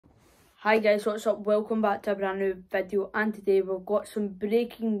Hi guys, what's up? Welcome back to a brand new video, and today we've got some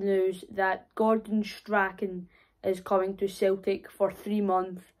breaking news that Gordon Strachan is coming to Celtic for 3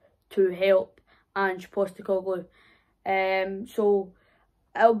 months to help Ange Postecoglou. So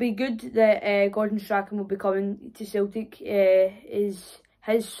it'll be good that Gordon Strachan will be coming to Celtic. His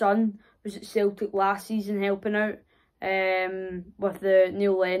son was at Celtic last season helping out with the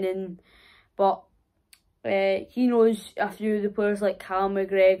Neil Lennon, but he knows a few of the players like Cal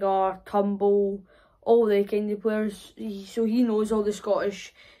McGregor, Tumble, all the kind of players. So he knows all the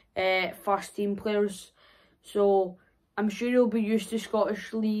Scottish first team players. So I'm sure he'll be used to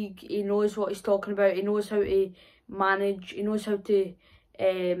Scottish League. He knows what he's talking about. He knows how to manage. He knows how to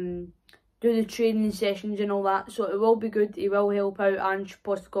do the training sessions and all that. So it will be good. He will help out Ange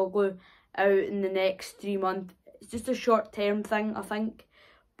Postecoglou out in the next 3 months. It's just a short-term thing, I think,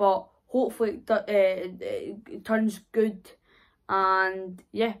 but hopefully it turns good. And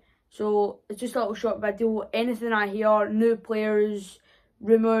yeah, so it's just a little short video. Anything I hear, new players,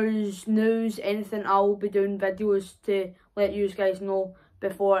 rumours, news, anything, I will be doing videos to let you guys know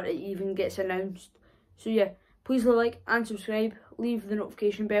before it even gets announced. So yeah, please like and subscribe, leave the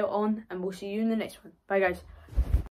notification bell on, and we'll see you in the next one. Bye guys.